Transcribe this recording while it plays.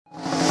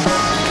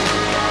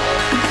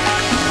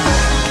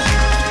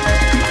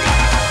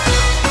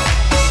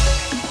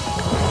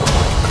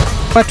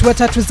Watu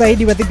watatu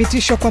zaidi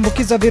wathibitishwa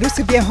kuambukizwa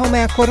virusi vya homa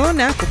ya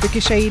corona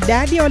kufikisha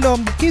idadi ya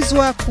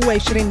walioambukizwa kuwa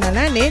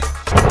 28.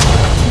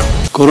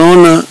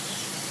 Corona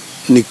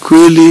ni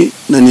kweli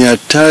na ni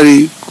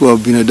hatari kwa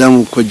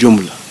binadamu kwa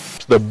jumla.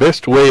 The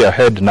best way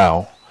ahead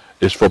now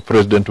is for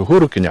President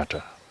Uhuru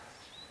Kenyatta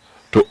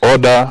to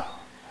order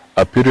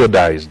a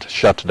periodized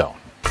shutdown.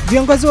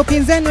 Viongozi wa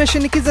upinzani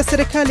washinikiza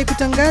serikali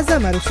kutangaza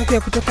marufuku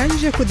ya kutoka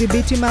nje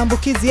kudhibiti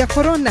maambukizi ya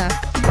corona.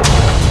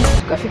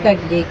 Tukafika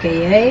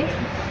JKIA,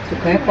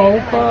 tukawekwa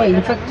huko,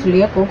 in fact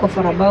tuliwekwa huko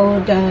for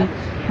about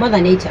more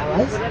than 8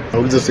 hours.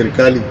 Nauliza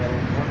serikali,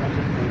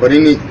 kwa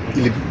nini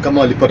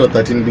kama walipata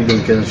 13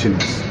 billion Kenyan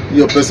shillings,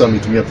 hiyo pesa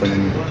wametumia kufanya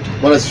nini?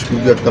 Bwana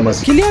sishukujua tu kama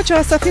Kilio cha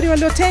wasafiri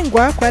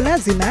waliotengwa kwa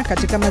lazima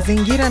katika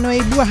mazingira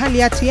yanayoibua hali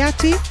ya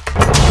hatihati.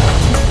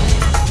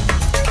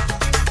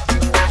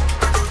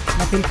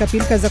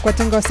 Pilika za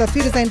kuwatenga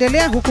wasafiri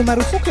zaendelea huku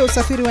marufuku ya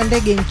usafiri wa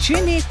ndege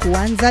nchini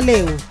kuanza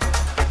leo.